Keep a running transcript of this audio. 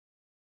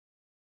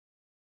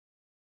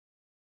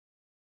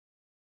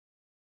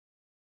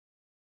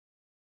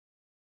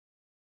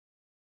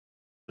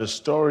The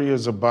story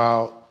is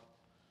about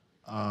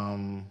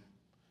an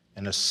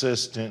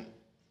assistant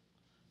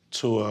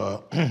to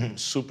a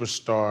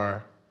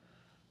superstar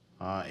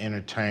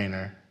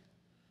entertainer,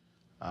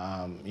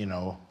 you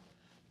know,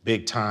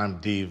 big time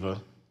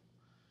diva,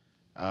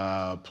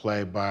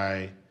 played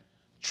by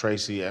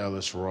Tracy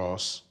Ellis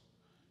Ross.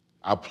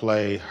 I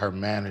play her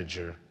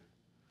manager,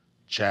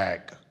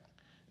 Jack. And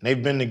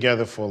they've been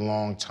together for a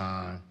long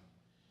time.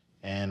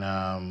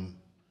 And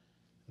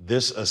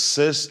this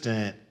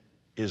assistant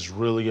is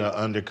really an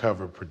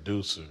undercover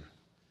producer.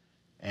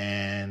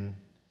 And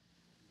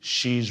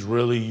she's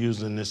really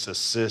using this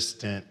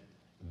assistant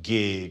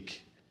gig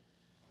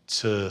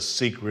to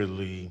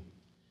secretly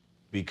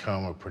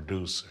become a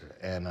producer.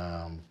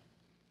 And,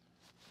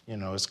 you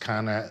know, it's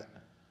kind of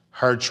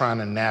her trying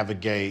to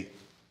navigate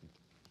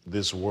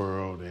this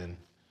world and,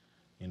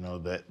 you know,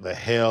 the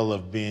hell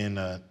of being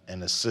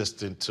an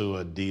assistant to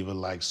a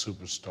diva-like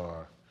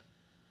superstar,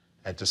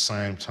 at the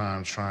same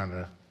time trying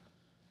to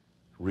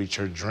reach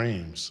her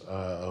dreams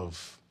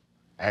of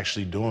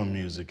actually doing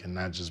music and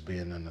not just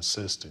being an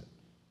assistant.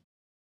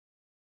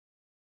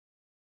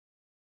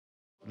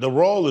 The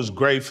role is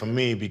great for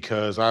me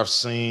because I've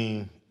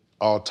seen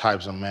all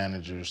types of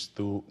managers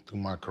through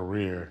my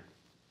career.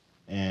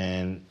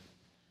 And,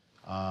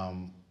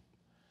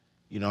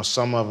 you know,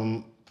 some of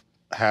them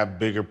have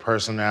bigger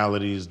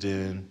personalities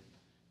than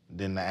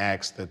the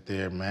acts that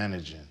they're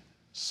managing.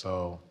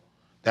 So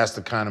that's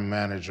the kind of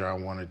manager I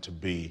wanted to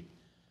be,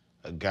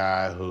 a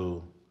guy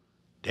who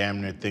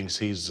damn near thinks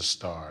he's the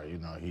star. You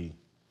know, he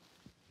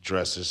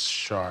dresses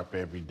sharp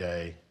every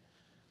day,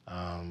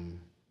 and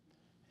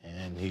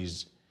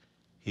he's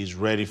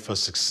ready for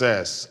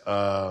success,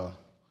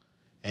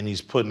 and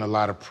he's putting a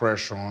lot of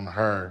pressure on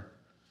her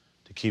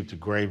to keep the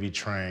gravy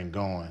train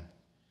going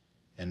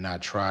and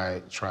not try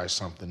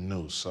something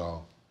new.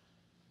 So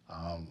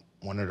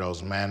one of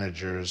those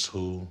managers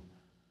who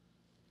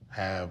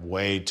have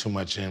way too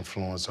much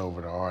influence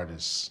over the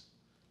artists.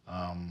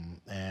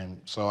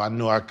 And so I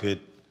knew I could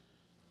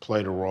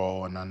play the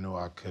role, and I knew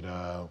I could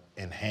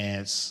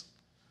enhance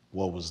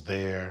what was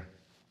there,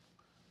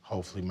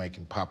 hopefully make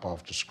him pop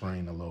off the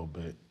screen a little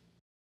bit.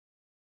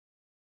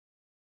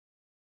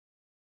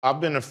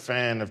 I've been a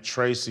fan of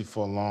Tracy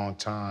for a long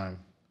time.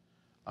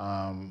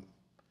 I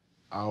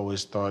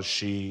always thought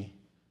she,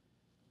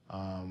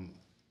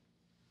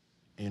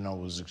 you know,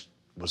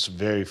 was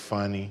very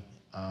funny.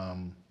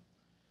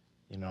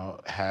 You know,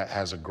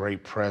 has a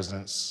great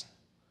presence.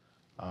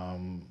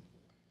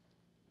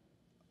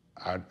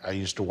 I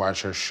used to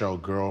watch her show,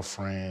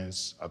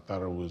 Girlfriends. I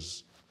thought it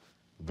was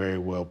very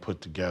well put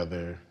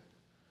together.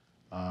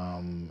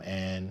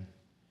 And,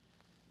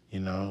 you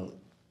know,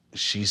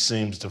 she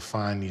seems to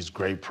find these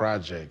great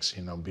projects,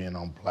 you know, being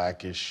on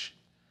Blackish.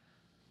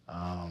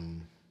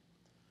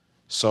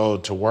 So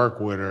to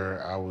work with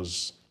her, I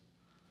was,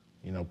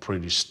 you know,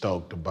 pretty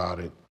stoked about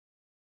it.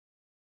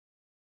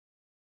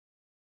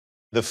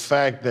 The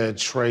fact that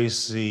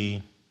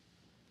Tracy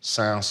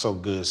sounds so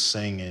good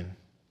singing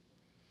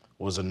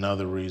was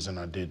another reason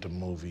I did the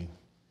movie.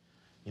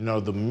 You know,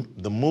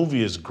 the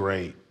movie is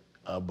great,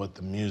 but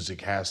the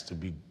music has to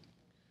be,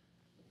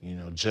 you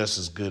know, just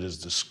as good as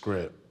the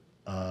script.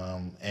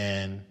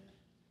 And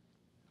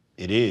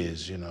it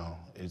is, you know,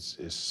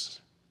 it's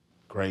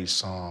great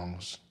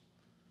songs.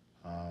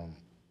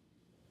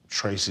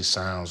 Tracy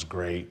sounds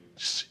great.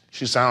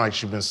 She sounds like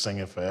she's been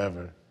singing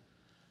forever.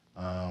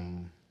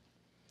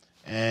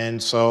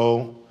 And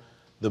so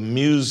the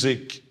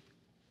music,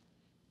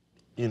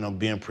 you know,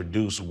 being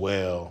produced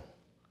well,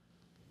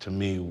 to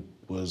me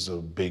was a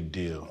big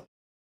deal.